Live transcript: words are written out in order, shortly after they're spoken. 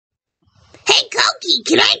Hey, Koki,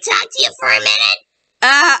 can I talk to you for a minute?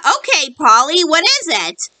 Okay, Polly, what is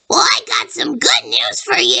it? Well, I got some good news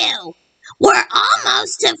for you. We're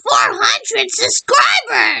almost to 400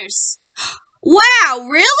 subscribers. Wow,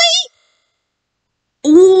 really?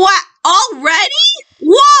 What, already?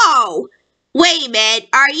 Whoa! Wait a minute,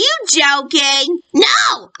 are you joking?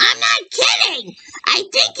 No, I'm not kidding. I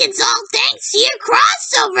think it's all thanks to your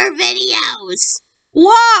crossover videos.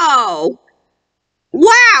 Whoa!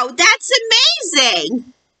 Wow, that's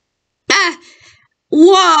amazing!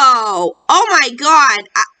 Whoa! Oh my god!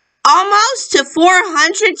 Almost to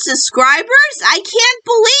 400 subscribers? I can't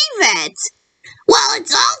believe it! Well,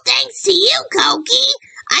 it's all thanks to you, Koki.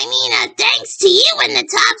 I mean, thanks to you and the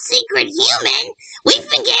Top Secret Human, we've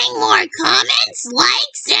been getting more comments,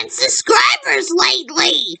 likes, and subscribers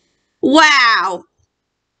lately. Wow!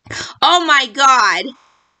 Oh my god!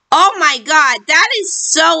 Oh my god, that is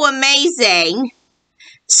so amazing!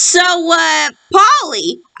 So,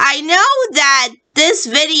 Polly, I know that this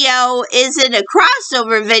video isn't a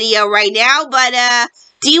crossover video right now, but,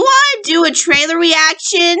 do you want to do a trailer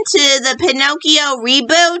reaction to the Pinocchio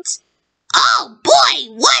reboot? Oh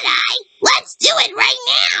boy, would I! Let's do it right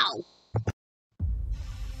now!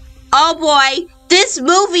 Oh boy, this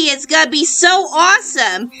movie is gonna be so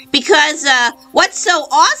awesome because, what's so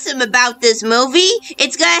awesome about this movie?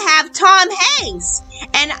 It's gonna have Tom Hanks,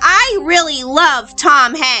 and I really love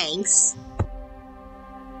Tom Hanks.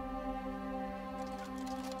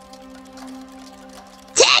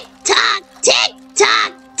 Tick tock, tick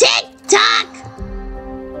tock, tick tock.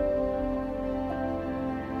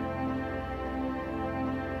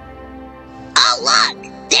 Oh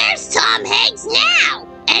look, there's Tom Hanks now,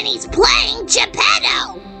 and he's playing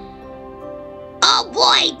Geppetto. Oh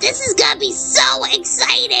boy, this is gonna be so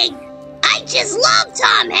exciting. I just love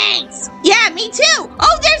Tom Hanks. Yeah, me too.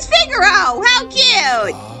 Oh, there's Figaro. How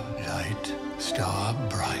cute. Starlight, star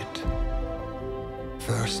bright,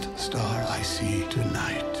 first star I see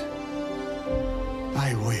tonight.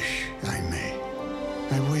 I wish I may,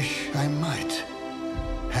 I wish I might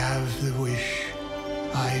have the wish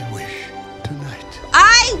I wish tonight.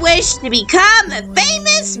 I wish to become a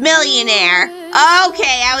famous millionaire.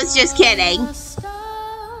 Okay, I was just kidding.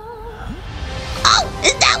 Oh,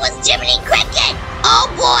 that was Jiminy Cricket. Oh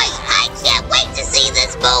boy, I can't wait to see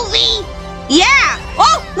this movie. Yeah.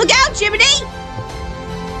 Oh, look out, Jiminy.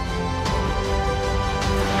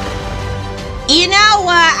 You know,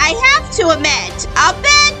 I have to admit, I'll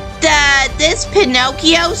bet this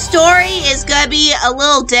Pinocchio story is gonna be a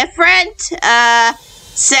little different,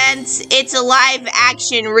 since it's a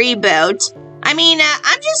live-action reboot. I mean,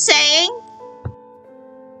 I'm just saying.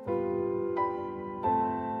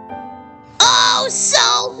 Oh,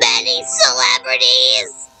 so many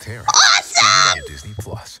celebrities. Awesome. Disney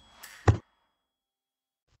Plus.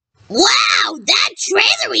 Wow, that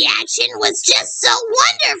trailer reaction was just so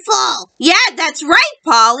wonderful. Yeah, that's right,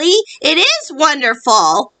 Polly. It is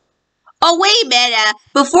wonderful. Oh, wait a minute.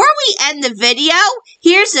 Before we end the video,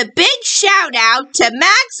 here's a big shout out to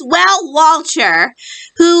Maxwell Walcher,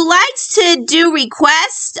 who likes to do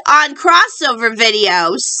requests on crossover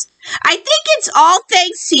videos. I think it's all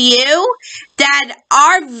thanks to you that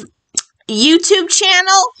our YouTube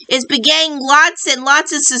channel has been getting lots and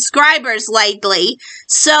lots of subscribers lately.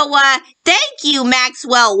 So, thank you,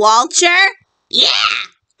 Maxwell Walcher. Yeah,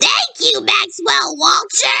 thank you, Maxwell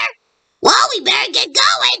Walcher. Well, we better get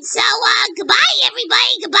going, so, goodbye,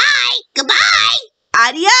 everybody, goodbye, goodbye.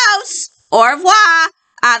 Adios, au revoir,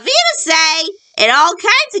 auf Wiedersehen, and all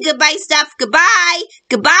kinds of goodbye stuff. Goodbye,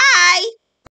 goodbye.